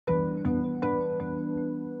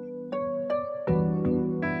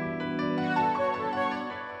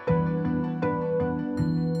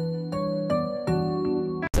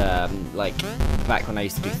like back when I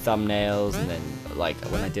used to do thumbnails, and then like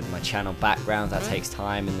when I did my channel backgrounds, that takes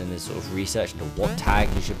time, and then there's sort of research into what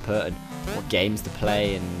tags you should put and what games to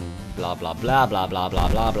play and blah blah blah blah blah blah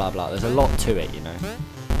blah blah blah. There's a lot to it, you know.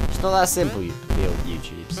 It's not that simple, you feel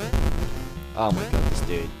YouTube. So. Oh my god, this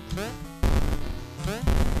dude.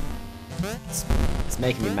 It's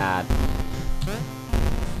making me mad.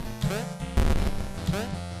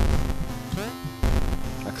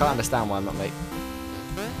 I can't understand why I'm not making.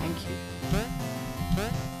 Thank you.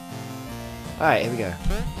 Alright, here we go.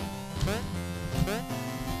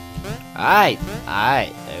 Alright,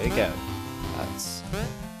 there we go. That's.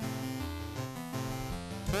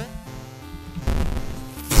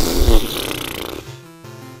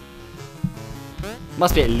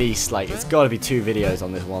 Must be at least, like, it's gotta be 2 videos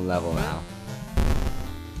on this one level now.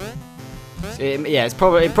 So yeah, it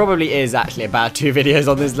probably is actually about 2 videos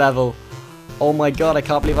on this level. Oh my god, I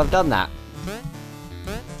can't believe I've done that.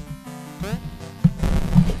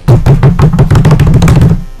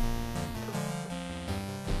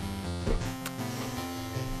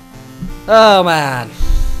 Oh man.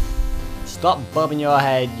 Stop bobbing your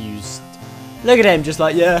head, Look at him, just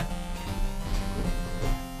like, yeah.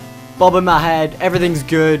 Bobbing my head, everything's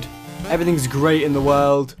good. Everything's great in the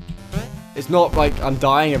world. It's not like I'm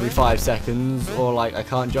dying every 5 seconds, or like I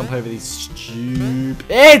can't jump over these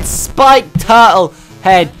stupid spiked turtle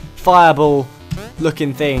head fireball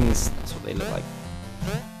looking things. That's what they look like.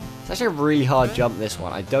 It's actually a really hard jump, this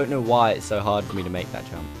one. I don't know why it's so hard for me to make that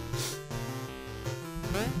jump.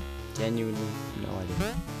 Genuinely, no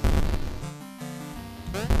idea.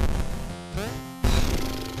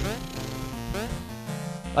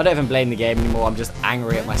 I don't even blame the game anymore, I'm just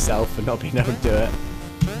angry at myself for not being able to do it.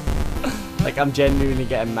 Like, I'm genuinely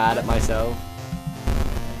getting mad at myself.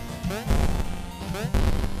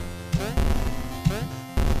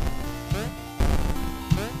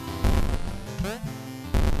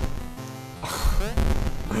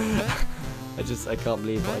 I can't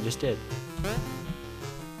believe what I just did.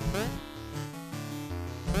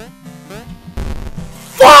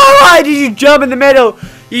 Why did you jump in the middle?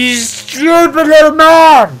 You stupid little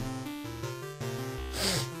man!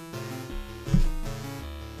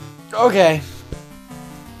 Okay.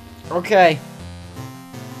 Okay.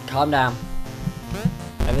 Calm down.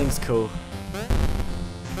 Everything's cool.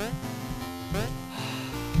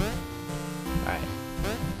 Alright.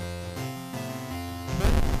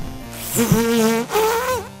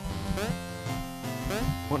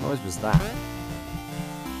 What noise was that?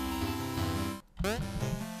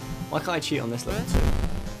 Why can't I cheat on this level too?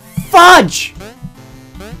 Fudge!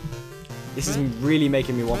 This is really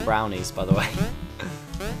making me want brownies, by the way.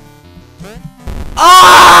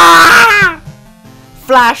 Ah!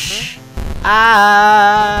 Flash!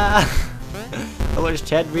 Ah! I watched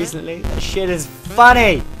Ted recently. That shit is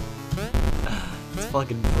funny! It's a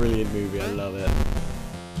fucking brilliant movie, I love it.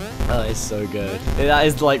 Oh, it's so good. That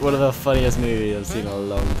is like one of the funniest movies I've seen in a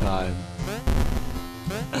long time.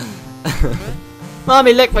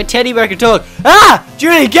 Mommy, look, my teddy bear can talk. Ah!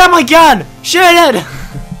 Julie, get my gun! Shoot it!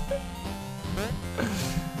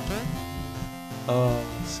 Oh,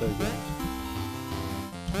 so good.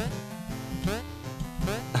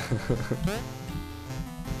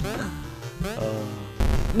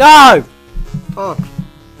 No! Fuck.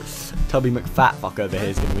 Tubby McFatfuck over here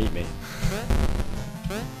is gonna meet me.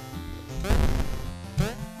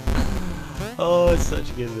 Oh, it's such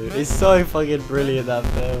a good movie. It's so fucking brilliant, that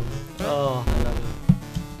film. Oh, I love it.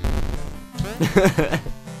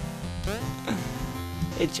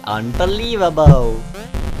 It's unbelievable.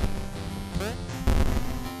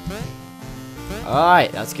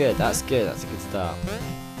 Alright, that's good, that's good, that's a good start.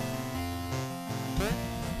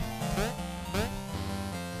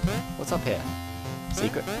 What's up here?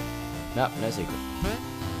 Secret? Nope, no secret.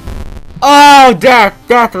 Oh, death!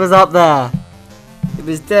 Death was up there! It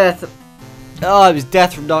was death. Oh, it was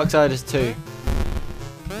death from Darksiders 2.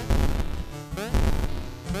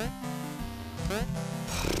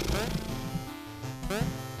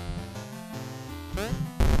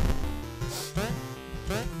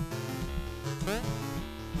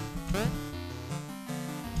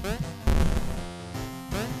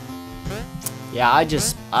 Yeah, I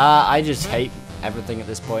just hate everything at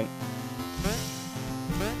this point.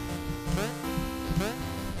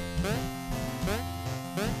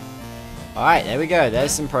 Alright, there we go.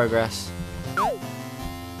 There's some progress.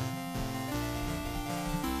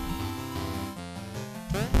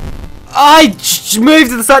 I moved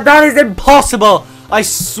to the side. That is impossible. I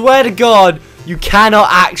swear to God, you cannot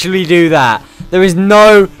actually do that. There is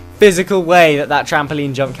no physical way that that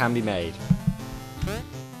trampoline jump can be made.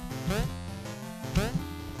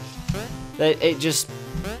 It just...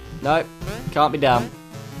 No. Can't be done.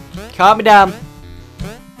 Can't be done.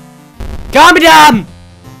 Can't be done!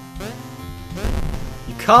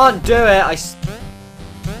 You can't do it.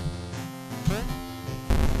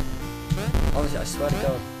 Honestly, I swear to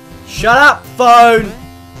God. Shut up, phone!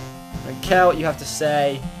 I don't care what you have to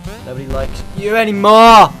say. Nobody likes you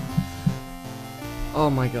anymore. Oh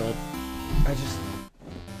my God. I just...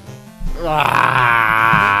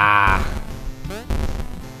 Ah.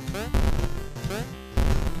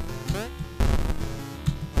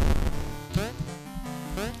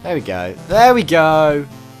 There we go. There we go.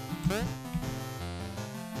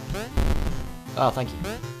 Oh, thank you.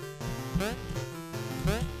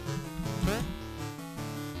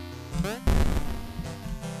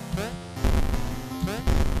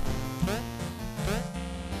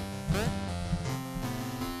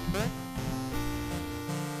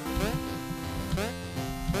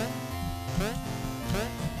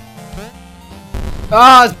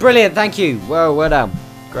 Oh, it's brilliant. Thank you. Well done.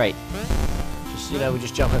 Great. Just, you know, we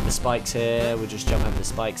just jump over the spikes here. We'll just jump over the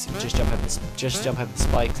spikes. Just jump over the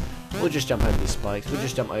spikes. We'll just jump over these spikes. We'll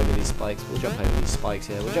just jump over these spikes. We'll jump over these spikes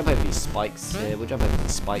here. We'll jump over these spikes here. We'll jump over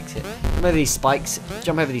these spikes here. Jump over these spikes.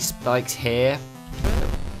 Jump over these spikes here.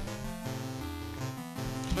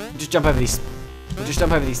 Just jump over these. We'll just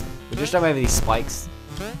jump over these. We'll just jump over these spikes.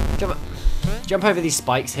 Jump over these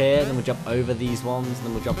spikes here, and then we'll jump over these ones, and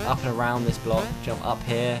then we'll jump up and around this block, jump up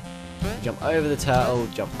here, jump over the turtle,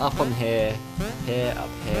 jump up on here, up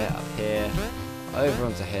here, over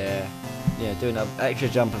onto here. Yeah, doing an extra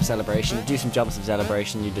jump of celebration. Do some jumps of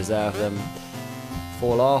celebration, you deserve them.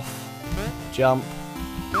 Fall off, jump,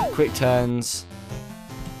 quick turns,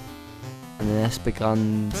 and then this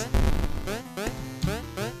begins.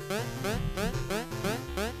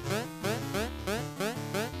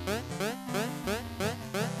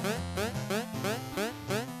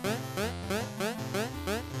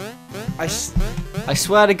 I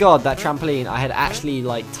swear to God, that trampoline, I had actually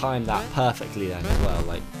like timed that perfectly then as well.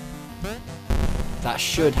 Like, that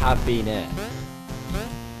should have been it.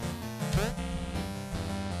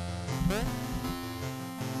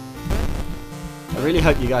 I really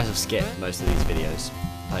hope you guys have skipped most of these videos.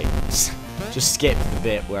 Like, just skip the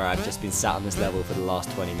bit where I've just been sat on this level for the last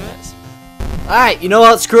 20 minutes. Alright, you know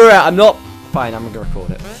what? Screw it. I'm not... Fine, I'm gonna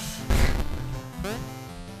record it.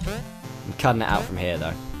 I'm cutting it out from here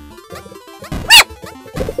though.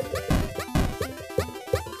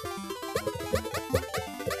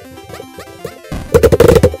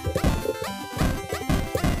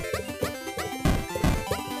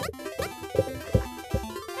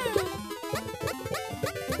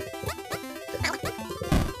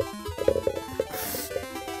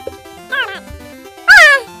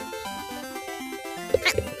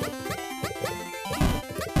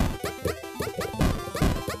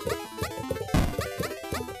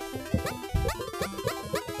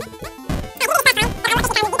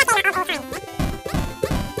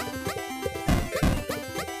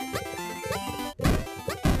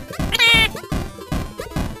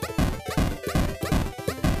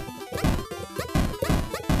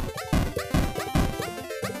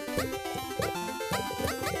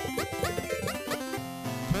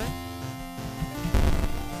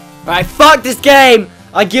 Right, fuck this game!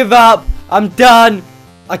 I give up! I'm done!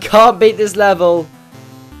 I can't beat this level!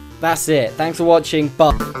 That's it. Thanks for watching.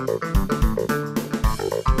 Bye.